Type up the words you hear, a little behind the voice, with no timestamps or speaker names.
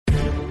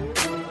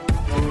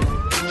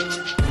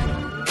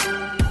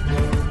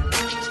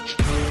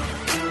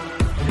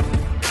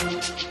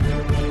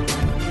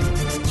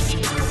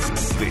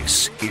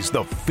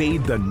the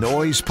Fade the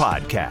Noise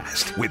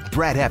podcast with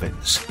Brad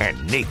Evans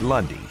and Nate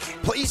Lundy.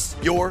 Place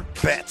your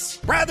bets.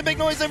 Brad the Big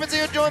Noise Evans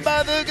here, joined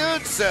by the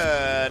good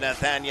sir,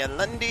 Nathaniel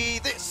Lundy.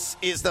 This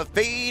is the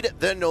Fade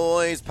the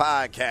Noise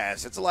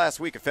podcast. It's the last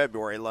week of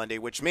February, Lundy,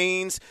 which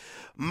means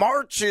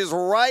March is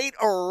right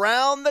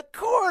around the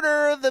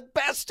corner, the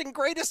best and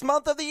greatest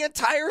month of the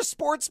entire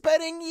sports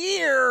betting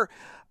year.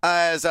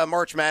 As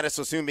March Madness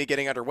will soon be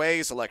getting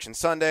underway, Selection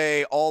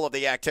Sunday, all of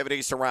the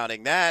activities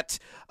surrounding that.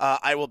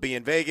 I will be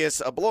in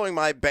Vegas blowing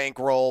my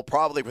bankroll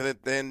probably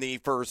within the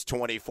first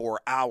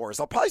 24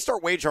 hours. I'll probably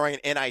start wagering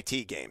in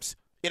NIT games,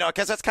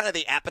 because that's kind of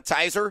the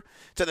appetizer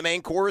to the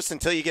main course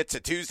until you get to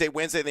Tuesday,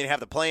 Wednesday, then you have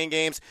the playing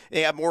games,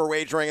 they have more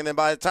wagering, and then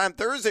by the time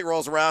Thursday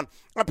rolls around,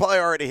 I'm probably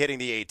already hitting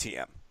the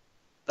ATM.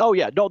 Oh,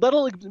 yeah. No,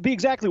 that'll be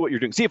exactly what you're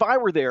doing. See, if I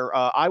were there,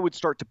 I would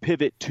start to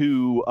pivot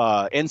to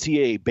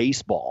NCAA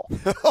baseball.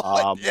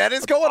 That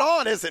is going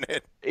on, isn't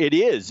it? It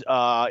is.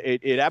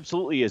 It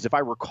absolutely is. If I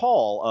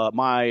recall,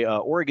 my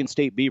Oregon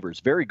State Beavers,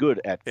 very good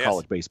at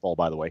college baseball,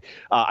 by the way.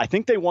 I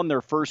think they won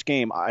their first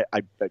game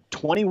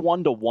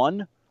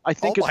 21-1, I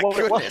think is what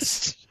it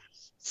was.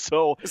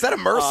 So is that a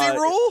mercy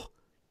rule?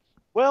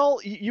 Well,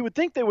 you would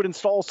think they would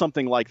install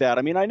something like that.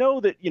 I mean, I know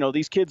that,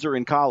 these kids are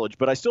in college,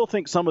 but I still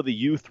think some of the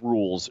youth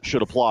rules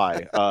should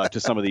apply to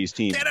some of these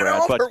teams, Get it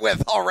Brad. over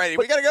with already.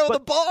 We got to go to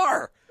the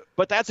bar.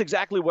 But that's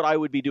exactly what I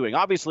would be doing.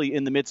 Obviously,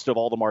 in the midst of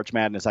all the March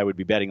Madness, I would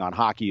be betting on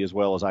hockey as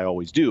well as I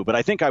always do. But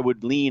I think I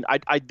would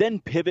I'd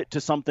then pivot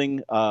to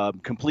something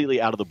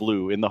completely out of the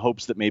blue in the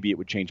hopes that maybe it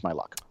would change my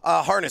luck.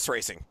 Harness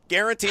racing.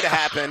 Guaranteed to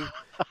happen.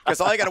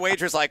 Because all you got to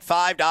wager is like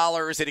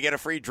 $5 and you get a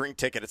free drink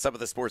ticket at some of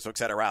the sportsbooks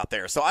that are out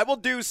there. So I will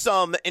do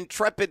some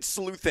intrepid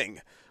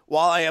sleuthing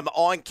while I am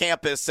on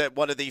campus at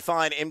one of the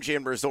fine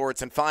MGM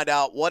resorts and find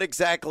out what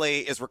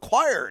exactly is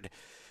required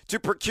to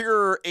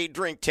procure a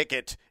drink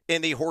ticket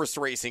in the horse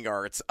racing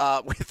arts.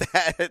 With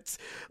that,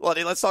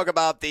 Lundy, let's talk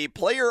about the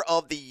player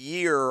of the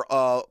year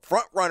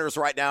front runners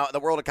right now in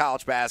the world of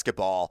college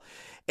basketball.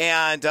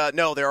 And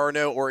no, there are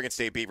no Oregon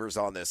State Beavers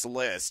on this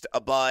list.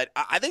 But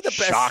I think the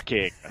best,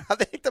 shocking. I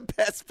think the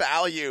best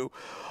value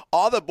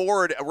on the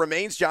board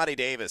remains Johnny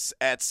Davis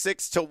at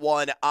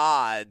 6-1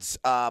 odds.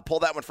 Pull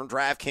that one from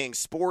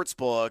DraftKings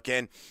Sportsbook,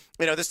 and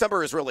this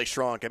number is really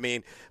shrunk. I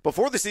mean,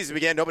 before the season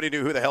began, nobody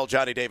knew who the hell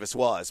Johnny Davis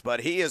was,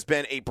 but he has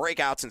been a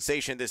breakout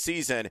sensation this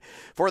season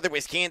for the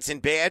Wisconsin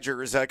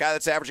Badgers, a guy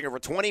that's averaging over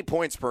 20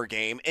 points per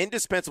game,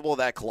 indispensable to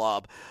that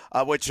club,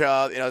 which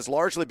has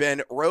largely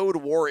been road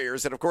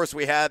warriors. And, of course,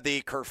 we had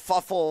the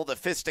kerfuffle, the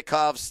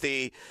fisticuffs,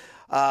 the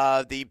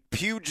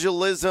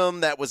pugilism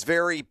that was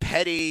very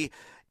petty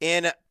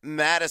in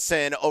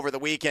Madison over the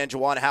weekend.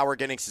 Juwan Howard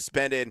getting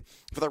suspended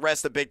for the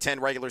rest of the Big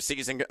Ten regular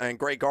season, and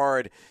Greg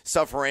Gard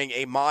suffering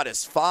a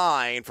modest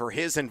fine for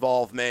his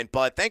involvement.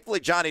 But thankfully,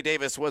 Johnny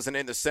Davis wasn't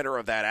in the center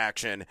of that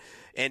action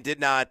and did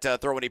not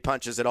throw any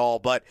punches at all.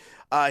 But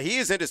he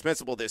is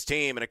indispensable to this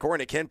team. And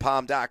according to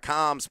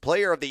KenPom.com's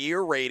Player of the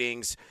Year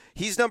ratings,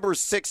 he's number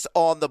 6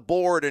 on the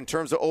board in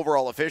terms of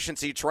overall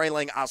efficiency,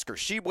 trailing Oscar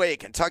Tshiebwe,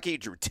 Kentucky,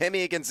 Drew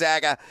Timme of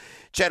Gonzaga,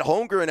 Chet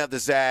Holmgren of the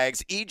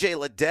Zags, E.J.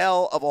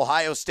 Liddell of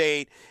Ohio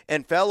State,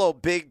 and fellow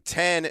Big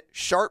Ten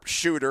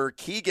sharpshooter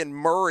Keegan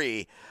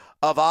Murray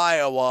of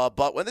Iowa.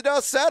 But when the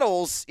dust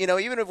settles,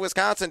 even if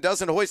Wisconsin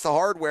doesn't hoist the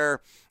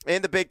hardware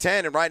in the Big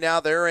Ten, and right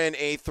now they're in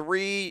a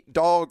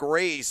 3-dog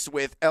race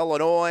with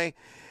Illinois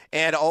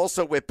and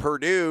also with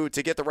Purdue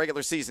to get the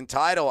regular season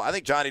title, I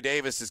think Johnny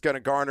Davis is going to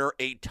garner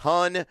a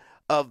ton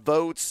of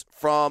votes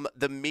from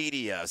the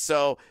media.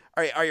 So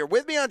are you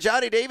with me on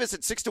Johnny Davis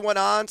at 6-1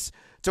 odds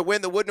to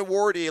win the Wooden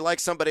Award? Or do you like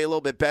somebody a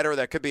little bit better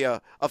that could be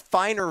a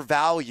finer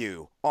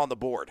value on the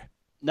board?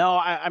 No,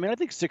 I mean, I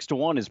think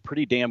 6-1 is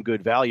pretty damn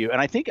good value.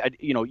 And I think,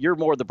 you're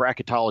more the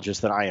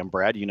bracketologist than I am,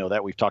 Brad. You know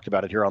that. We've talked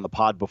about it here on the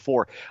pod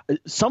before.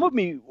 Some of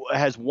me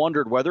has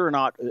wondered whether or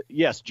not,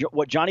 yes,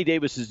 what Johnny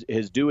Davis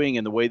is doing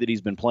and the way that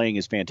he's been playing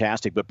is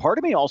fantastic. But part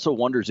of me also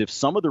wonders if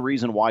some of the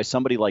reason why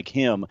somebody like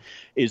him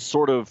is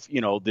sort of,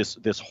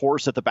 this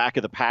horse at the back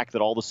of the pack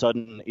that all of a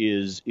sudden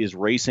is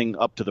racing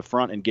up to the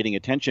front and getting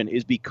attention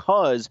is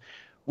because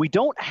we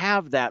don't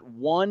have that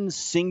one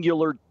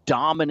singular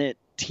dominant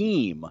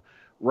team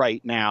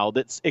right now.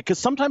 That's because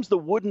sometimes the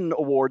Wooden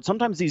Award,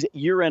 sometimes these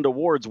year-end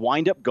awards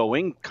wind up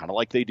going kind of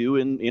like they do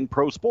in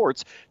pro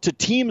sports to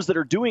teams that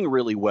are doing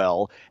really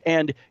well.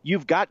 And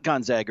you've got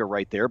Gonzaga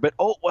right there, but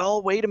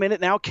wait a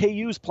minute now,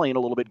 KU's playing a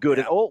little bit good.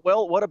 Yeah. And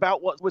what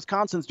about what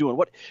Wisconsin's doing?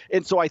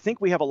 And so I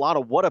think we have a lot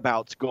of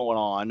whatabouts going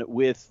on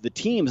with the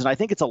teams, and I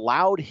think it's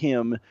allowed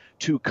him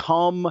to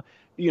come,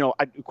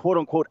 quote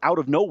unquote, out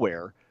of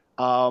nowhere.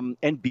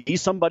 And be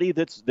somebody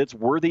that's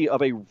worthy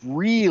of a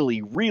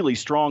really, really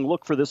strong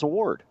look for this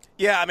award.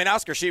 Yeah, I mean,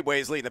 Oscar Tshiebwe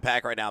is leading the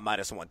pack right now,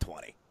 minus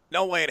 120.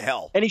 No way in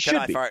hell. And he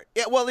should be.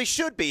 Yeah, well, he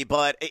should be,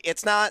 but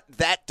it's not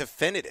that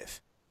definitive,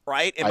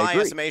 right? In my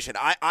estimation.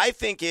 I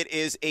think it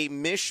is a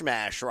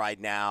mishmash right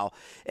now,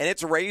 and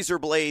it's razor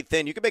blade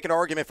thin. You can make an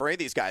argument for any of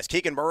these guys.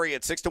 Keegan Murray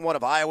at 6-1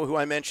 of Iowa, who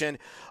I mentioned.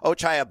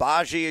 Ochai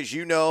Agbaji, as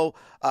you know,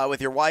 with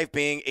your wife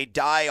being a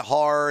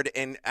die-hard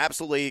and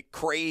absolutely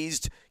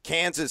crazed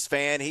Kansas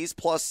fan. He's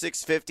plus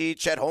 650.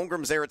 Chet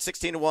Holmgren's there at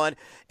 16-1.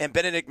 And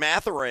Benedict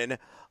Mathurin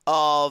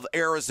of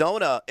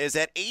Arizona is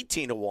at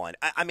 18-1.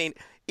 I mean,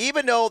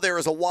 even though there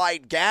is a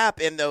wide gap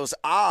in those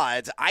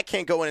odds, I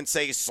can't go in and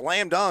say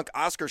slam dunk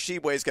Oscar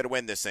Tshiebwe is going to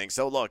win this thing.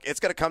 So, look, it's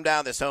going to come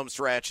down this home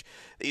stretch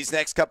these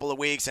next couple of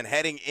weeks and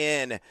heading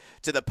in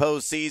to the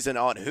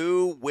postseason on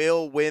who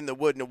will win the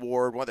Wooden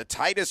Award, one of the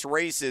tightest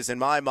races in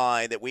my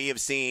mind that we have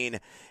seen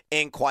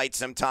in quite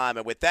some time.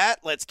 And with that,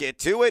 let's get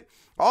to it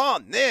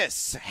on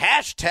this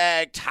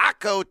hashtag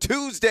Taco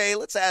Tuesday.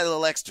 Let's add a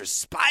little extra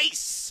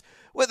spice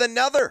with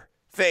another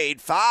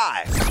Fade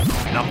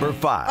 5. Number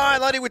 5. All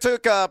right, Lundy, we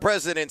took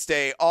President's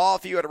Day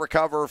off. You had to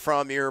recover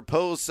from your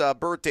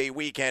post-birthday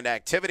weekend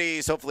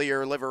activities. Hopefully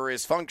your liver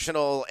is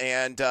functional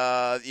and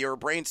your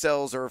brain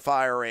cells are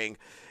firing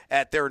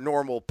at their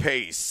normal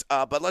pace.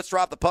 But let's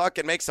drop the puck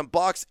and make some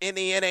bucks in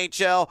the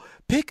NHL.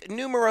 Pick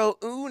numero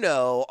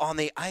uno on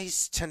the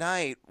ice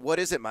tonight. What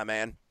is it, my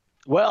man?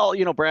 Well,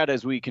 Brad,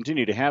 as we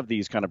continue to have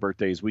these kind of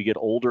birthdays, we get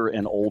older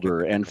and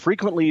older, and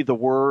frequently the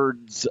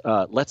words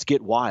 "let's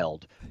get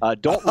wild"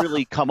 don't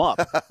really come up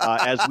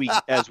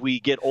as we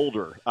get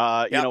older.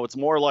 It's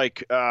more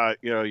like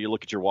you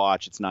look at your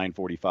watch, it's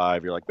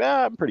 9:45. You're like,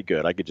 I'm pretty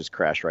good. I could just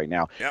crash right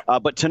now.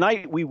 Yep. But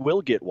tonight we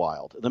will get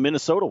wild. The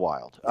Minnesota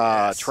Wild,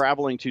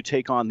 traveling to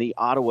take on the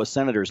Ottawa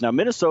Senators. Now,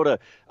 Minnesota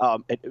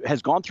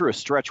has gone through a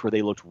stretch where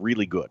they looked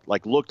really good.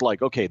 Looked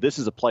like, okay, this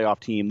is a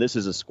playoff team. This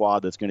is a squad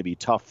that's going to be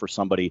tough for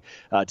somebody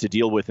to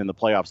deal with in the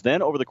playoffs.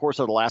 Then over the course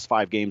of the last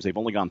 5 games, they've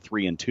only gone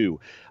 3-2.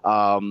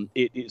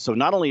 So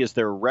not only is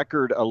their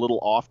record a little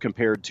off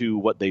compared to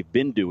what they've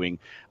been doing,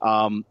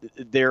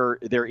 they're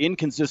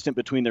inconsistent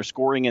between their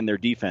scoring and their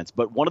defense.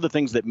 But one of the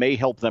things that may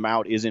help them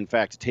out is, in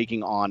fact,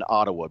 taking on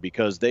Ottawa,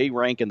 because they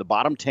rank in the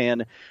bottom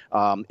 10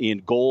 in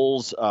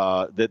goals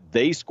that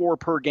they score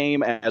per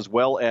game, as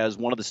well as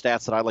one of the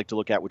stats that I like to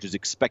look at, which is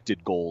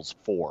expected goals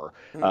for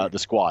the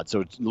squad.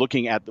 So it's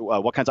looking at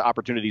what kinds of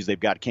opportunities they've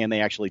got. Can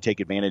they actually take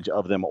advantage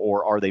of them,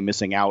 or are they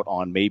missing out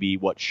on maybe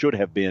what should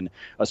have been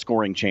a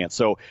scoring chance?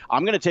 So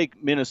I'm going to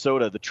take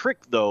Minnesota. The trick,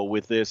 though,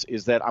 with this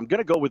is that I'm going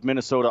to go with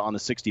Minnesota on the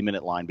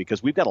 60-minute line,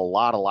 because we've got a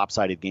lot of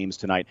lopsided games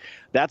tonight.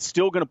 That's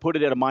still going to put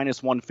it at a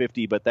minus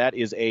 150, but that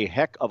is a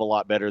heck of a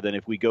lot better than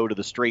if we go to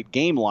the straight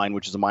game line,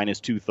 which is a minus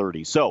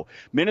 230. So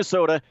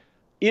Minnesota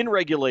in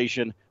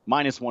regulation,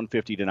 minus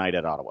 150 tonight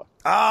at Ottawa.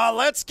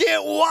 Let's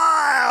get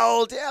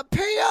wild. Yeah,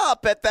 pay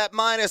up at that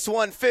minus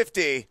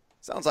 150.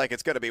 Sounds like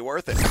it's going to be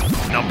worth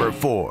it. Number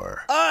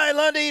 4. All right,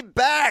 Lundy,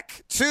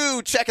 back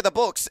to checking the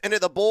books into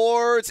the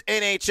boards.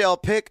 NHL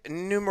pick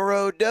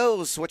numero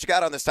dos. What you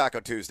got on this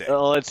Taco Tuesday?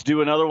 Let's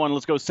do another one.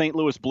 Let's go St.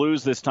 Louis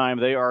Blues this time.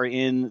 They are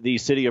in the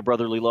city of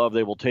brotherly love.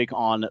 They will take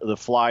on the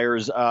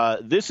Flyers.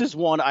 This is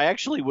one I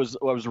actually was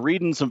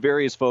reading some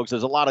various folks.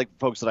 There's a lot of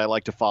folks that I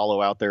like to follow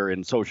out there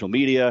in social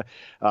media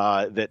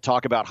that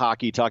talk about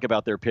hockey, talk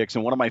about their picks.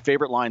 And one of my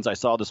favorite lines I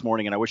saw this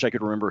morning, and I wish I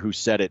could remember who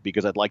said it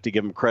because I'd like to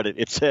give them credit.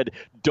 It said,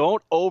 "Don't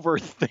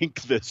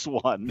overthink this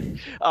one."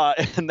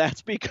 And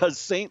that's because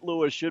St.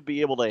 Louis should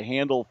be able to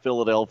handle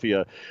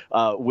Philadelphia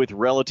with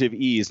relative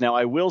ease. Now,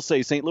 I will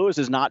say St. Louis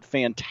is not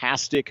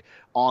fantastic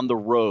on the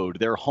road.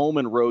 Their home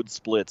and road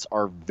splits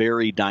are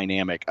very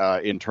dynamic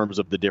in terms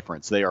of the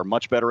difference. They are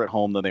much better at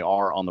home than they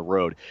are on the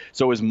road.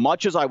 So as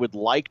much as I would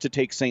like to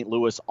take St.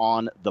 Louis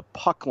on the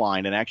puck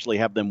line and actually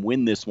have them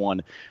win this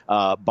one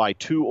by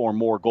 2 or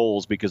more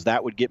goals, because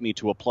that would get me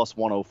to a plus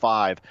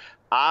 105,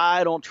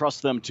 I don't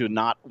trust them to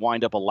not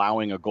wind up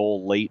allowing a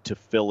goal late to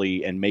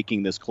Philly and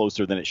making this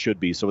closer than it should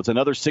be. So it's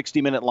another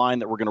 60-minute line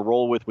that we're going to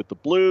roll with the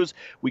Blues.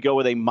 We go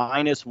with a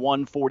minus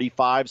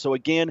 145. So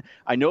again,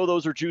 I know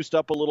those are juiced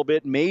up a little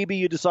bit. Maybe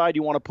you decide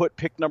you want to put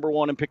pick number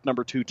 1 and pick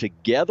number 2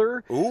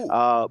 together.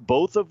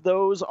 Both of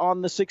those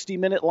on the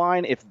 60-minute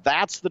line. If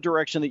that's the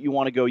direction that you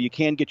want to go, you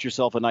can get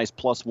yourself a nice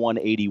plus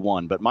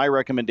 181. But my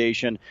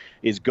recommendation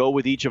is go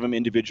with each of them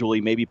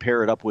individually. Maybe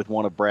pair it up with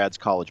one of Brad's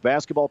college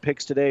basketball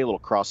picks today, a little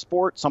cross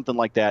sport, something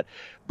like that.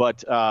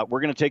 But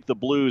we're going to take the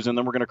Blues, and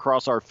then we're going to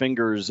cross our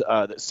fingers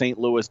that St.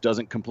 Louis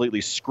doesn't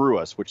completely screw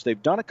us, which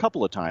they've done a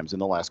couple of times in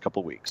the last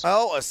couple of weeks.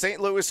 Oh, a St.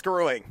 Louis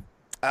screwing.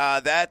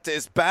 That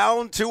is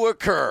bound to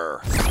occur.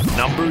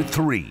 Number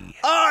 3.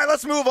 All right,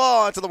 let's move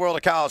on to the world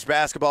of college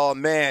basketball.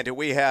 Man, do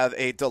we have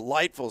a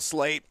delightful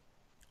slate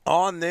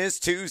on this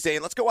Tuesday.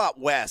 And let's go out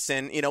west.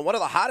 And, one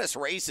of the hottest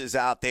races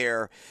out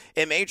there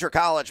in major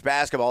college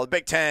basketball, the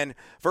Big Ten,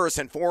 first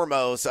and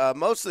foremost.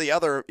 Most of the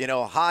other,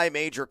 high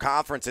major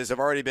conferences have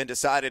already been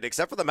decided,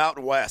 except for the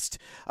Mountain West,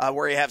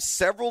 where you have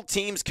several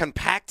teams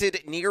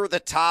compacted near the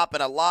top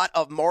and a lot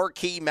of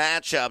marquee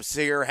matchups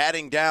here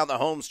heading down the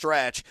home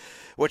stretch,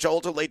 which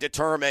ultimately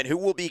determine who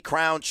will be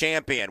crowned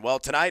champion. Well,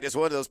 tonight is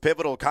one of those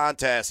pivotal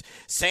contests.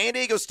 San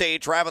Diego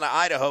State traveling to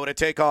Idaho to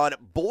take on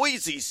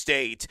Boise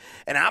State.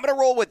 And I'm going to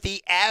roll with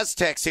the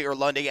Aztecs here,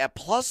 Lundy, at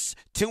plus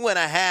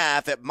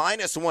 2.5 at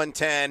minus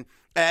 110.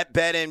 at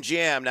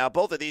BetMGM. Now,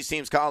 both of these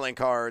teams' calling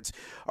cards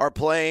are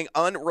playing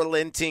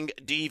unrelenting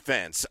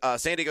defense.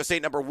 San Diego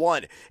State, number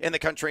 1 in the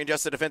country in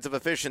just defensive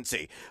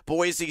efficiency.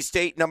 Boise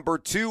State, number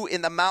 2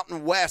 in the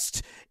Mountain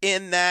West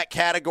in that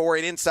category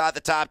and inside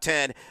the top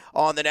 10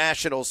 on the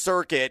national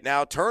circuit.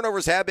 Now,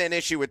 turnovers have been an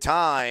issue at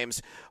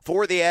times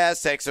for the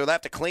Aztecs, so they'll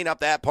have to clean up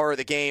that part of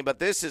the game, but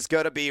this is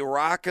going to be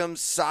rock'em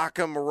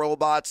sock'em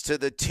robots to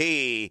the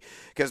T,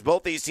 because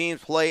both these teams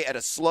play at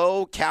a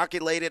slow,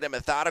 calculated, and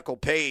methodical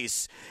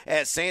pace.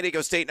 As San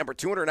Diego State, number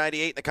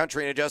 298 in the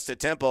country in adjusted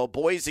tempo,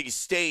 Boise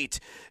State,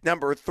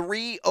 number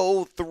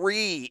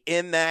 303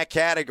 in that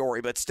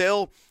category, but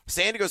still,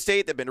 San Diego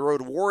State, they've been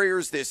road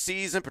warriors this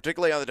season,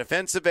 particularly on the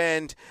defensive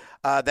end.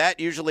 That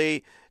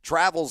usually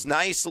travels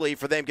nicely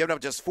for them, giving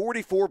up just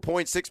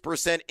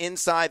 44.6%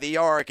 inside the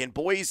arc. And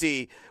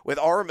Boise, with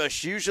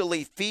Armish,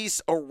 usually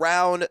feasts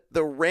around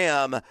the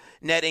rim,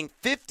 netting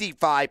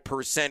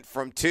 55%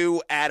 from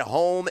 2 at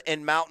home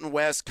in Mountain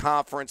West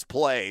Conference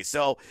play.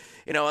 So,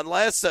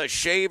 unless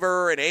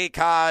Shaver and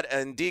Acott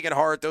and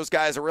Deegan-Hart, those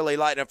guys are really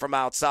lighting up from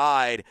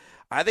outside,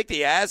 I think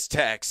the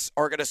Aztecs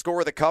are going to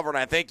score the cover, and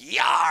I think,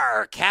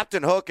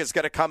 Captain Hook is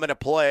going to come into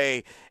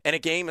play in a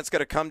game that's going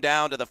to come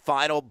down to the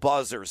final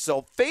buzzer.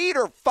 So fade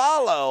or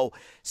follow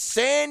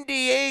San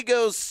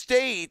Diego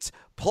State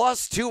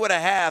plus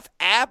 2.5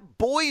 at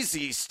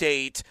Boise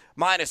State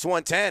minus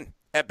 110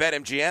 at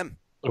BetMGM.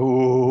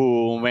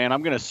 Ooh, man,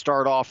 I'm going to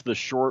start off the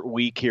short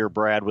week here,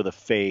 Brad, with a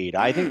fade.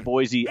 I think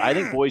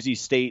Boise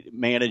State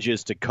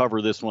manages to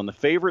cover this one. The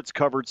favorites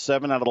covered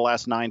 7 out of the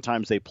last 9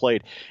 times they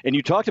played. And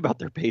you talked about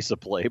their pace of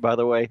play, by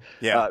the way.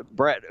 Yeah.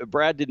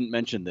 Brad didn't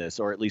mention this,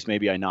 or at least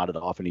maybe I nodded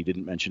off and he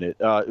didn't mention it.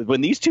 When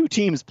these two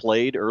teams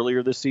played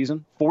earlier this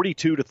season,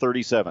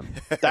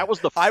 42-37. That was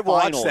the final.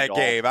 I watched that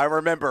game. I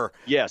remember.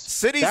 Yes.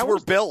 Cities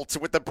were built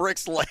with the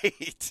bricks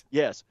laid.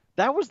 Yes.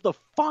 That was the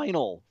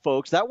final,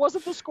 folks. That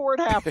wasn't the score at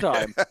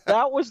halftime.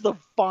 That was the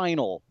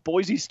final.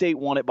 Boise State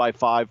won it by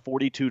 5,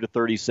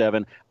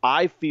 42-37.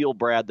 I feel,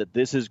 Brad, that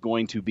this is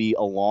going to be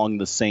along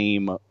the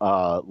same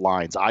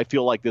lines. I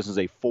feel like this is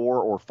a 4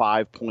 or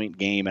 5 point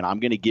game, and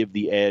I'm going to give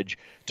the edge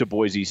to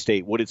Boise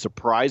State. Would it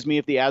surprise me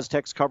if the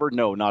Aztecs covered?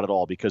 No, not at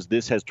all, because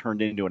this has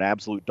turned into an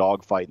absolute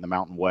dogfight in the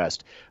Mountain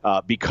West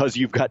because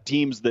you've got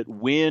teams that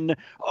win.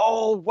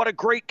 Oh, what a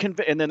great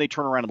and then they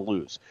turn around and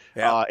lose.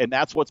 Yeah. And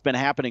that's what's been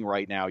happening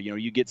right now.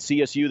 You get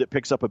CSU that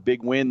picks up a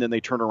big win, then they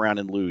turn around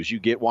and lose. You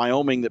get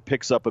Wyoming that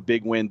picks up a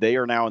big win. They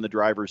are now in the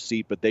driver's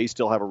seat, but they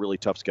still have a really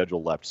tough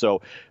schedule left.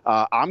 So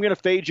I'm going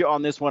to fade you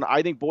on this one.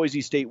 I think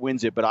Boise State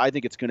wins it, but I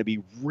think it's going to be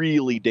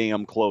really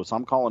damn close.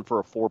 I'm calling for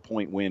a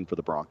 4-point win for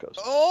the Broncos.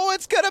 Oh,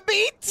 it's going to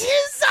be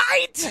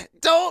tight.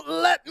 Don't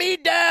let me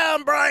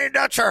down, Brian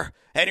Dutcher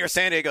and your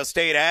San Diego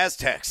State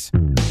Aztecs.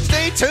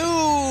 Stay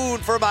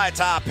tuned for my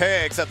top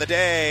picks of the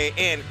day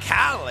in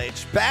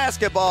college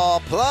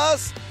basketball,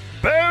 plus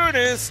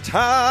bonus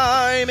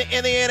time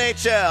in the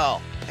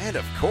NHL. And,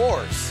 of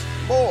course,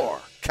 more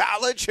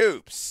college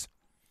hoops.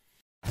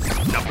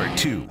 Number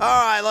 2. All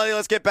right,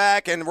 let's get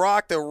back and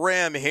rock the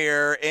rim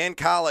here in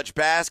college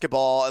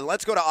basketball. And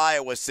let's go to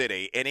Iowa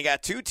City. And you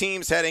got 2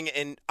 teams heading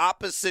in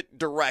opposite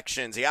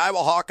directions. The Iowa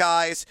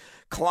Hawkeyes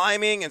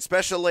climbing,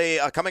 especially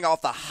coming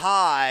off the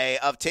high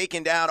of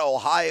taking down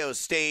Ohio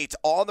State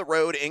on the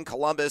road in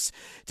Columbus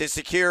to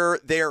secure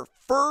their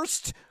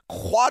first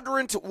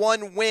quadrant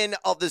 1 win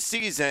of the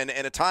season,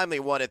 and a timely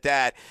one at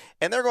that.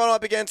 And they're going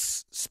up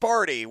against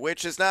Sparty,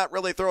 which is not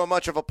really throwing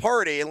much of a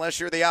party unless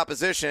you're the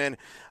opposition.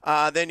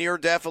 Then you're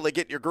definitely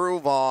getting your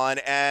groove on,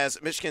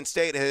 as Michigan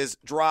State has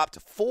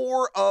dropped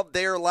 4 of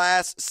their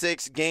last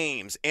 6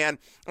 games. And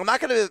I'm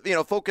not going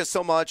to focus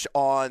so much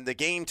on the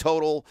game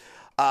total,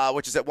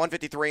 which is at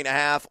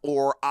 153.5,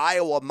 or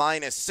Iowa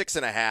minus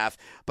 6.5.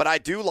 But I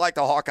do like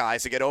the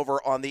Hawkeyes to get over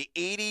on the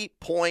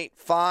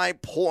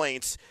 80.5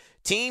 points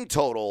team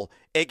total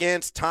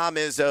against Tom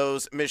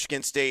Izzo's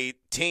Michigan State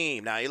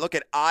team. Now, you look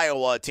at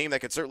Iowa, a team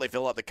that could certainly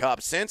fill up the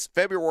cup. Since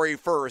February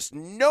 1st,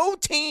 no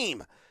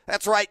team,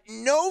 that's right,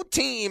 no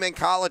team in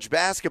college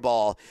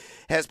basketball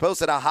has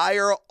posted a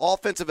higher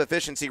offensive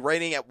efficiency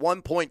rating at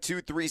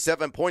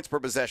 1.237 points per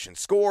possession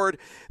scored.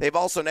 They've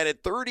also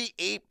netted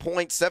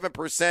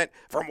 38.7%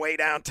 from way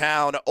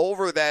downtown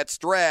over that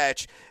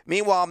stretch.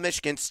 Meanwhile,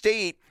 Michigan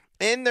State,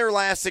 in their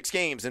last 6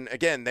 games, and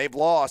again, they've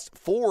lost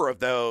 4 of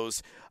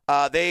those,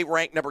 they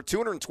rank number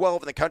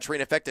 212 in the country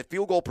in effective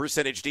field goal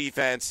percentage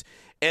defense,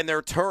 and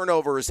their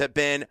turnovers have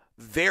been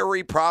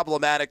very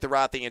problematic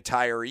throughout the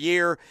entire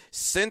year.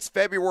 Since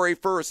February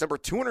 1st, number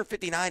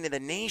 259 in the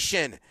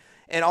nation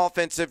in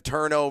offensive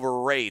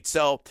turnover rate.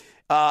 So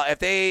if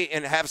they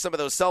have some of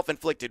those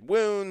self-inflicted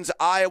wounds,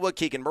 Iowa,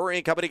 Keegan Murray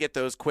and company get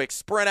those quick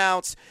sprint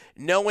outs,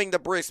 knowing the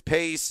brisk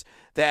pace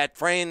that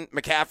Fran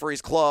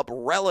McCaffrey's club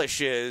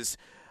relishes,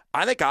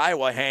 I think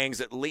Iowa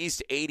hangs at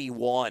least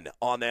 81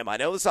 on them. I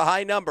know it's a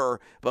high number,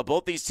 but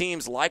both these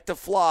teams like to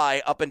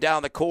fly up and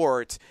down the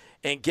court.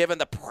 And given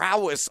the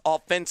prowess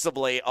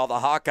offensively of the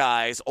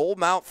Hawkeyes, old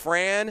Mount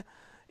Fran,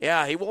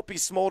 yeah, he won't be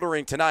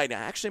smoldering tonight.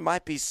 Actually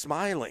might be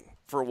smiling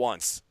for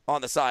once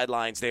on the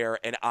sidelines there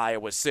in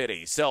Iowa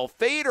City. So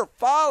fade or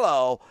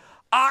follow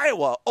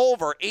Iowa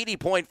over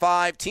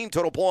 80.5 team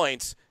total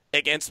points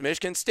against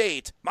Michigan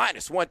State,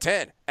 minus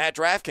 110 at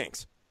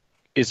DraftKings.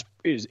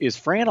 Is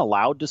Fran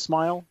allowed to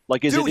smile?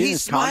 Like, is Dude, it in he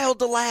his smiled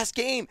the last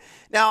game.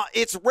 Now,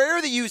 it's rare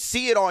that you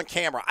see it on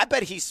camera. I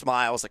bet he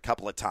smiles a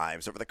couple of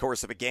times over the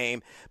course of a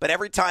game, but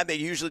every time they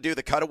usually do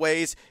the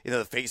cutaways,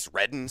 the face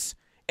reddens,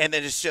 and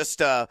then it's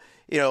just a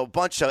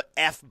bunch of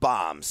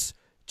F-bombs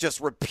just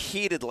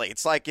repeatedly.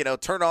 It's like,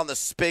 turn on the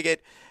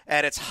spigot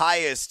at its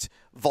highest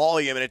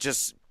volume, and it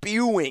just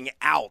spewing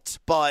out.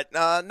 But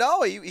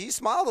no, he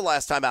smiled the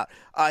last time out.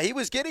 He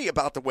was giddy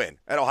about the win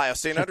at Ohio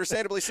State,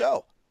 understandably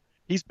so.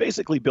 He's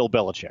basically Bill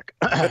Belichick.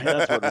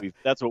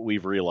 That's what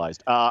we've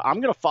realized.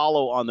 I'm going to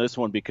follow on this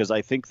one because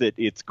I think that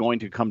it's going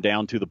to come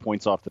down to the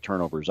points off the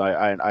turnovers.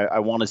 I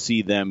want to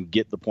see them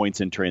get the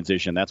points in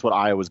transition. That's what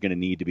Iowa's going to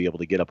need to be able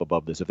to get up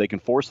above this. If they can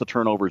force the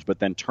turnovers but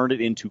then turn it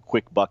into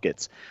quick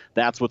buckets,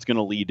 that's what's going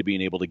to lead to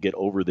being able to get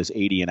over this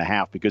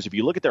 80.5. Because if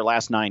you look at their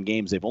last 9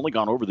 games, they've only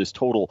gone over this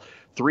total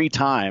 3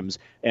 times,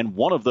 and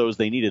one of those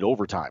they needed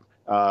overtime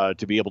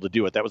to be able to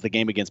do it. That was the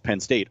game against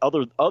Penn State.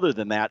 Other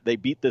than that, they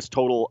beat this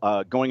total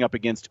going up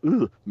against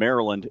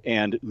Maryland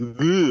and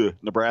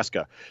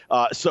Nebraska.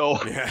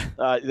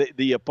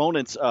 The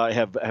opponents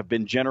have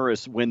been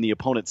generous when the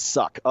opponents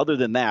suck. Other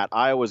than that,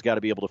 Iowa's got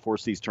to be able to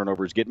force these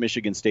turnovers, get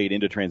Michigan State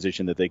into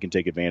transition that they can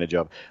take advantage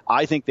of.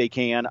 I think they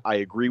can. I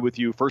agree with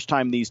you. First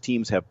time these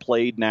teams have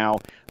played now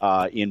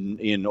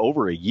in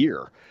over a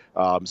year.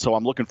 So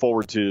I'm looking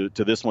forward to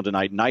this one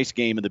tonight. Nice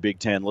game in the Big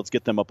Ten. Let's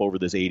get them up over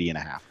this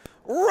 80.5.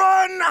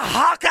 Run,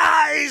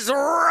 Hawkeyes,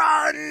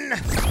 run!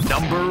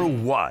 Number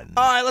 1.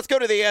 All right, let's go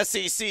to the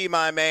SEC,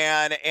 my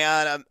man,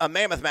 and a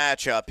mammoth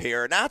matchup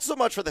here. Not so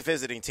much for the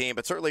visiting team,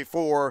 but certainly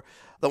for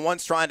the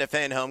ones trying to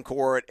defend home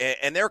court,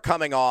 and they're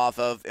coming off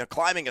of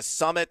climbing a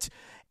summit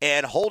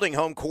and holding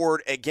home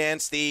court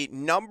against the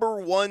number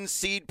 1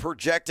 seed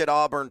projected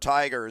Auburn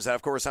Tigers. And,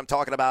 of course, I'm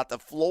talking about the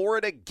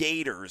Florida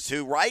Gators,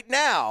 who right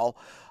now,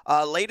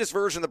 latest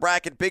version of the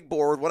bracket big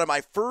board, one of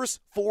my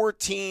first 4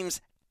 teams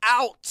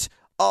out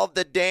of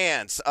the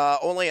dance.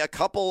 Only a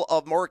couple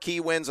of marquee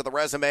wins on the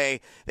resume.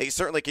 They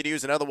certainly could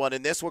use another one,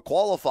 and this would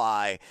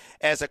qualify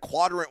as a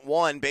quadrant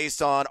 1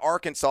 based on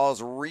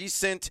Arkansas's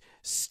recent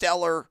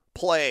stellar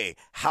play.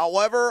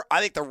 However,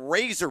 I think the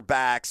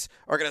Razorbacks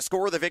are going to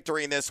score the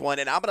victory in this one,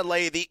 and I'm going to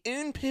lay the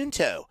un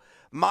punto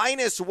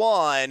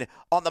 -1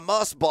 on the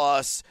Must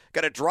Bus.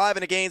 Got to drive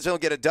into Gainesville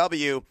and get a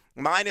W.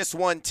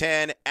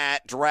 -110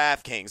 at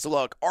DraftKings.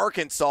 Look,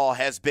 Arkansas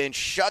has been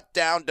shut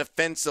down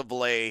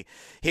defensively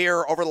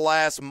here over the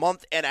last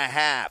month and a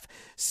half.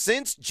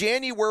 Since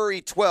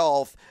January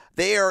 12th,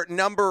 they are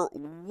number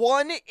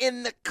 1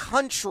 in the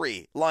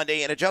country,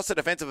 Lundy, in adjusted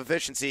defensive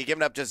efficiency,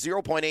 giving up just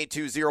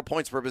 0.820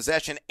 points per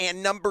possession,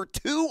 and number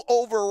 2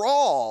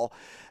 overall,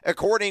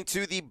 according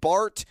to the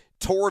Bart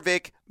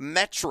Torvik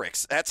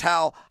metrics. That's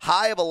how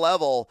high of a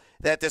level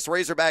that this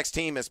Razorbacks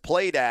team has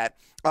played at.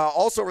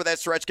 Also over that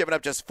stretch, giving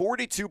up just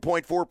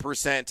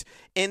 42.4%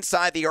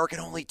 inside the arc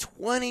and only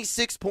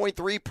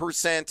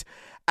 26.3%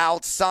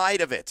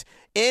 outside of it.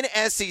 In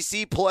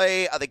SEC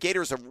play, the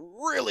Gators have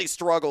really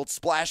struggled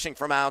splashing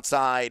from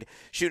outside,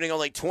 shooting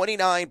only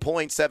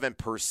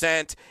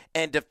 29.7%,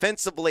 and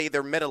defensively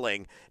they're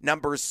middling.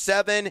 Number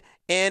 7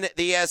 in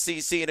the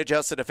SEC in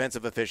adjusted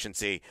defensive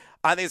efficiency.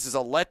 I think this is a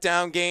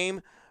letdown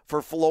game for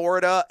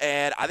Florida,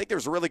 and I think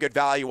there's really good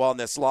value on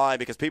this line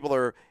because people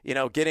are,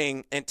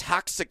 getting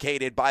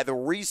intoxicated by the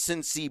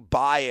recency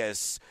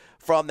bias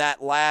from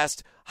that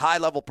last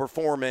high-level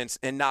performance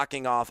in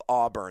knocking off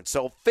Auburn.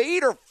 So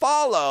fade or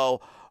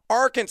follow,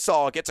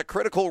 Arkansas gets a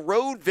critical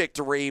road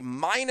victory,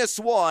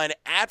 -1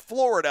 at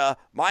Florida,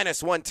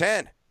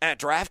 -110 at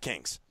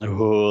DraftKings.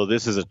 Oh,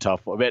 this is a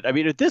tough one. I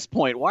mean, at this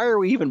point, why are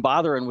we even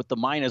bothering with the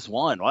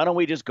 -1? Why don't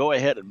we just go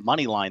ahead and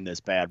money line this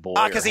bad boy?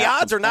 Because the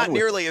odds are not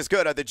nearly as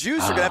good. The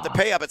juice are going to have to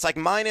pay up. It's like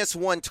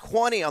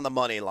 -120 on the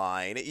money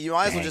line. You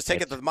might as well just take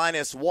it to the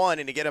 -1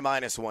 and you get a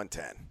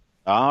 -110.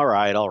 All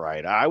right.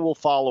 I will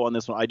follow on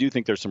this one. I do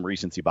think there's some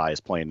recency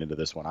bias playing into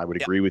this one. I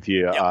would agree with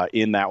you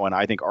in that one.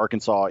 I think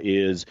Arkansas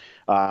is,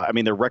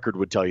 their record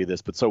would tell you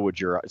this, but so would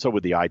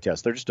the eye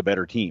test. They're just a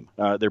better team.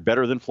 They're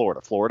better than Florida.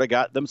 Florida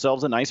got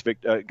themselves a nice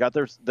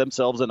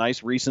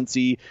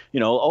recency.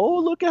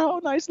 Look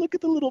how nice. Look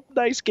at the little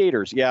nice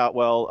Gators. Yeah,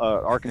 well,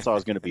 Arkansas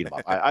is going to beat them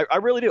up. I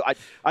really do.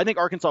 I think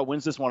Arkansas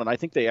wins this one, and I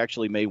think they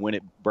actually may win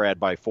it, Brad,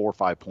 by 4 or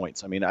 5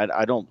 points. I mean,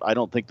 I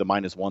don't think the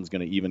 -1 is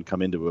going to even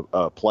come into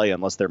play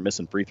unless they're missing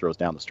free throws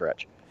down the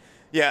stretch.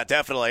 Yeah,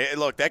 definitely.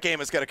 Look, that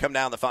game is going to come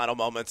down in the final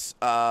moments.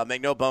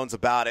 Make no bones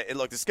about it. And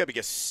look, this is going to be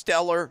a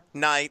stellar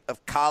night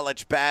of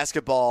college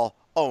basketball.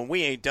 Oh, and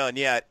we ain't done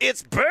yet.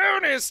 It's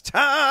bonus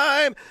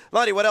time.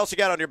 Lonnie, what else you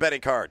got on your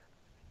betting card?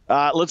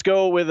 Let's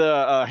go with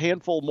a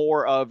handful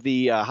more of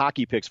the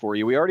hockey picks for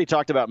you. We already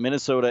talked about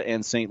Minnesota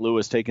and St.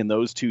 Louis taking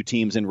those two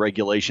teams in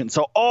regulation.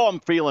 So, I'm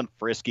feeling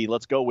frisky.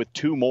 Let's go with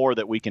two more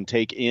that we can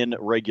take in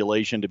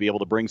regulation to be able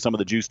to bring some of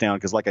the juice down.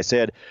 Because, like I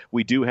said,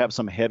 we do have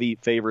some heavy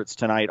favorites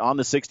tonight on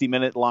the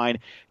 60-minute line.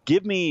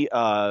 Give me,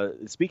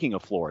 speaking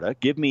of Florida,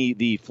 give me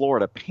the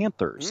Florida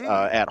Panthers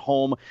at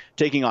home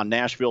taking on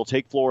Nashville.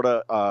 Take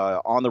Florida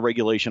on the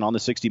regulation on the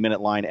 60-minute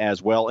line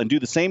as well. And do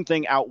the same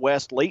thing out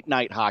west, late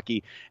night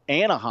hockey.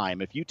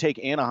 Anaheim, if you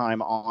take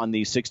Anaheim on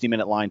the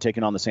 60-minute line,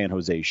 taking on the San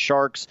Jose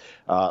Sharks,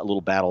 a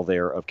little battle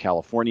there of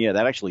California,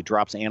 that actually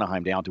drops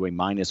Anaheim down to a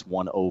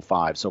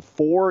 -105. So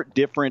 4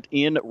 different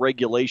in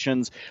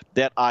regulations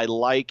that I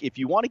like. If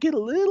you want to get a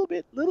little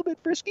bit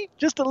frisky,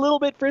 just a little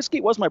bit frisky,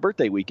 it was my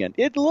birthday weekend.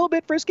 It's a little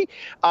bit frisky.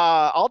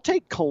 I'll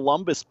take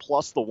Columbus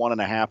plus the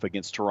 1.5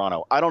 against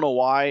Toronto. I don't know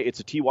why. It's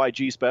a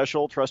TYG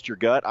special. Trust your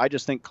gut. I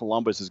just think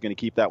Columbus is going to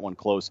keep that one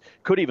close.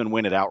 Could even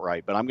win it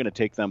outright, but I'm going to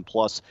take them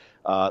plus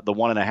the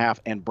 1.5.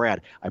 And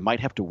Brad, I might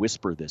have to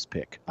whisper this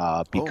pick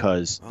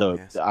because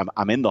yes.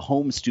 I'm in the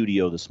home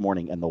studio this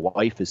morning and the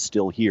wife is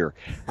still here.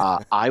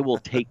 I will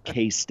take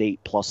K-State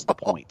plus the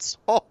points.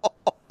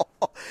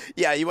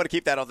 Yeah, you want to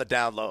keep that on the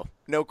down low.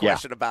 No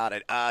question about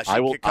it. She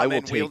could come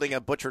in wielding a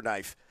butcher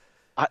knife.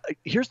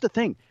 Here's the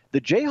thing. The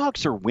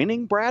Jayhawks are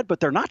winning, Brad, but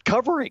they're not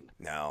covering.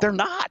 No. They're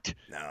not.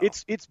 No.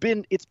 It's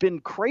been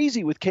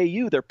crazy with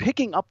KU. They're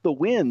picking up the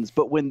wins,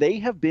 but when they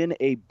have been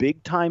a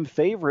big-time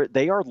favorite,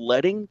 they are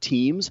letting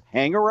teams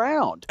hang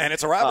around. And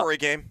it's a rivalry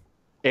game.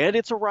 And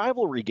it's a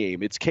rivalry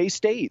game. It's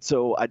K-State.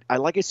 So, I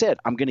like I said,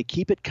 I'm going to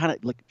keep it kind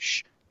of like,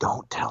 shh,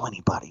 don't tell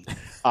anybody.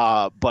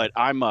 But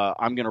I'm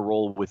going to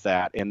roll with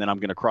that, and then I'm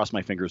going to cross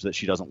my fingers that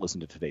she doesn't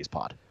listen to today's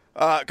pod.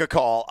 Good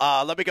call.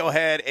 Let me go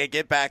ahead and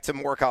get back to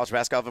more college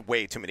basketball. I have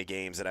way too many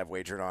games that I've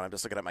wagered on. I'm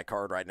just looking at my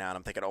card right now, and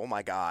I'm thinking, oh,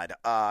 my God,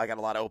 I got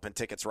a lot of open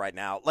tickets right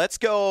now. Let's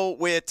go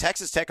with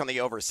Texas Tech on the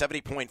over,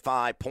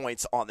 70.5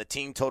 points on the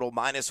team total,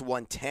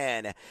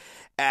 -110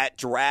 at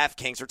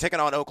DraftKings. They're taking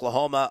on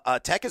Oklahoma.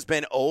 Tech has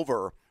been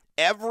over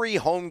every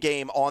home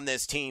game on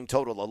this team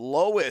total. The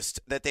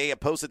lowest that they have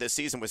posted this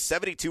season was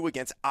 72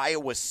 against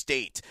Iowa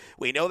State.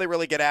 We know they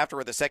really get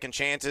after it the second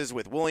chances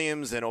with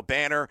Williams and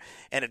O'Banner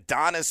and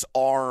Adonis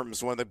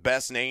Arms, one of the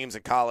best names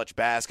in college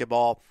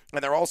basketball.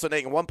 And they're also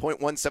taking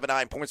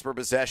 1.179 points per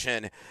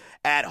possession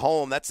at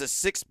home. That's the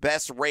 6th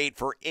best rate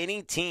for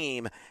any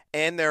team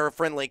in their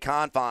friendly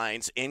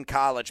confines in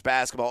college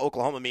basketball.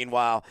 Oklahoma,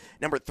 meanwhile,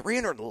 number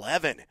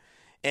 311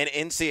 in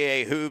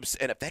NCAA hoops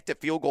and effective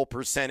field goal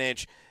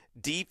percentage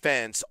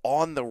defense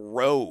on the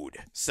road.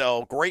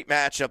 So great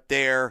matchup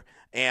there,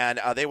 and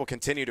they will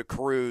continue to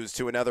cruise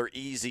to another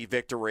easy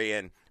victory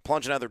and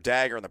plunge another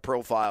dagger in the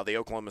profile of the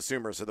Oklahoma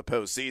Sooners of the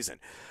postseason.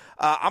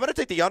 I'm going to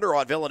take the under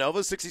on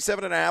Villanova,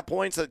 67.5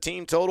 points of the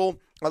team total.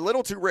 A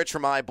little too rich for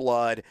my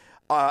blood.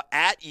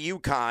 At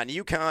UConn.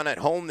 UConn at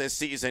home this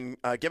season,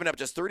 giving up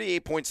just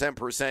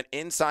 38.7%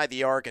 inside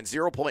the arc and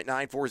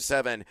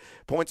 0.947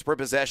 points per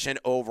possession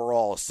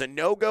overall.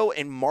 Sanogo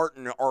and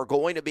Martin are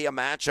going to be a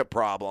matchup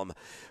problem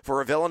for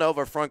a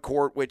Villanova front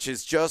court, which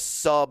is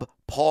just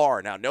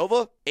subpar. Now,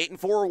 Nova,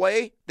 8-4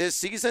 away this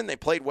season. They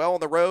played well on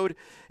the road,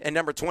 and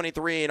number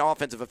 23 in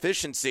offensive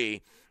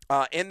efficiency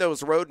in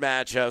those road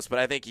matchups, but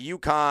I think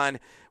UConn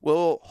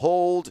will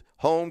hold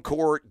home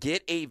court,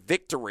 get a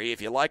victory.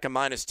 If you like a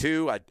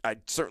 -2, I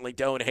certainly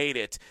don't hate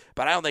it,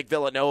 but I don't think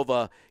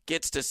Villanova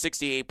gets to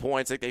 68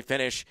 points. I think they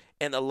finish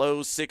in the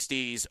low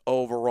 60s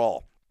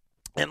overall.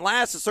 And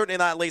last, and certainly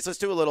not least, let's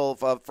do a little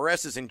for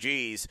S's and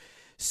G's.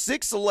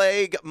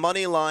 6-leg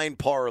money line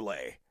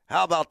parlay.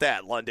 How about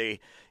that, Lundy?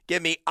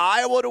 Give me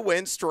Iowa to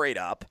win straight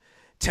up,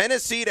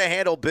 Tennessee to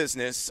handle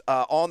business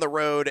on the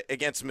road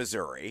against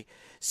Missouri,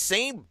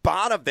 St.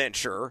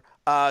 Bonaventure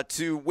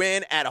to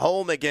win at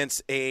home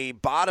against a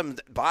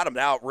bottomed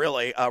out,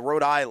 really,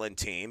 Rhode Island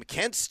team.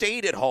 Kent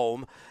State at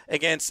home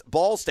against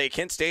Ball State.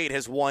 Kent State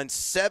has won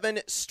 7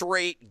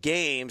 straight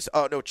games.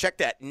 Oh, no, check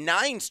that.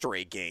 9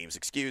 straight games,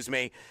 excuse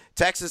me.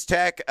 Texas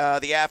Tech,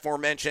 the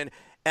aforementioned.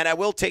 And I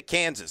will take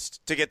Kansas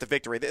to get the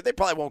victory. They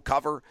probably won't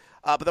cover,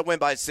 but they'll win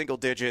by single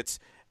digits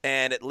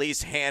and at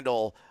least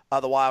handle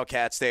the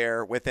Wildcats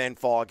there within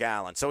Fog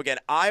Allen. So, again,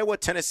 Iowa,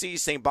 Tennessee,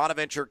 St.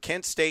 Bonaventure,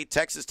 Kent State,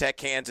 Texas Tech,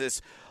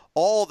 Kansas.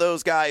 All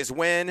those guys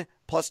win,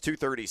 plus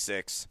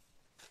 236.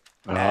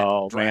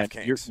 Oh, man,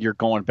 you're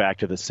going back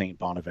to the St.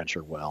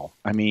 Bonaventure well.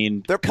 I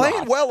mean, they're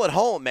playing well at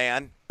home,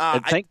 man.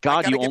 And thank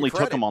God you only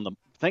took them on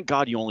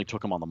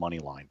the money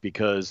line,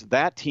 because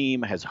that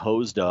team has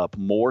hosed up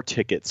more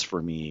tickets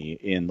for me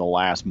in the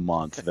last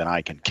month than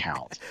I can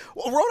count.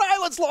 Well, Rhode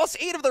Island's lost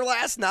 8 of their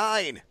last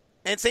 9.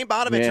 And St.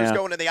 Bonaventure's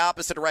going in the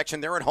opposite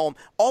direction. They're at home.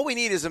 All we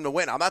need is them to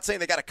win. I'm not saying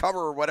they got to cover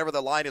or whatever the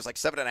line is, like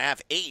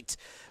 7.5, 8.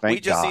 We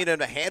just need them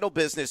to handle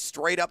business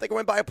straight up. They can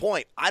win by a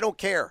point. I don't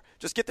care.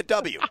 Just get the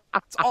W.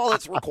 That's all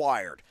that's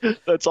required.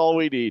 That's all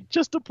we need.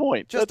 Just a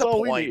point. Just that's a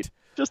all point. we need.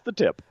 Just the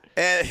tip.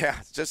 And, yeah,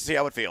 just to see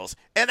how it feels.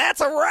 And that's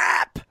a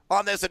wrap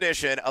on this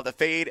edition of the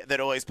Fade the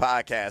Noise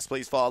podcast.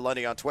 Please follow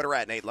Lundy on Twitter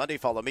at Nate Lundy.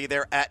 Follow me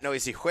there at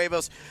Noisy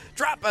Huevos.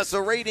 Drop us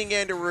a rating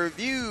and a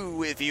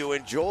review if you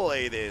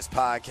enjoy this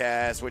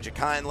podcast, would you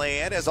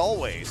kindly? And as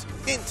always,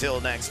 until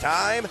next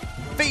time,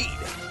 feed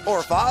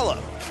or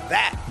follow.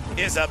 That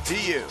is up to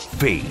you.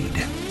 Fade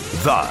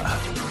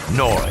the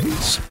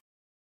Noise.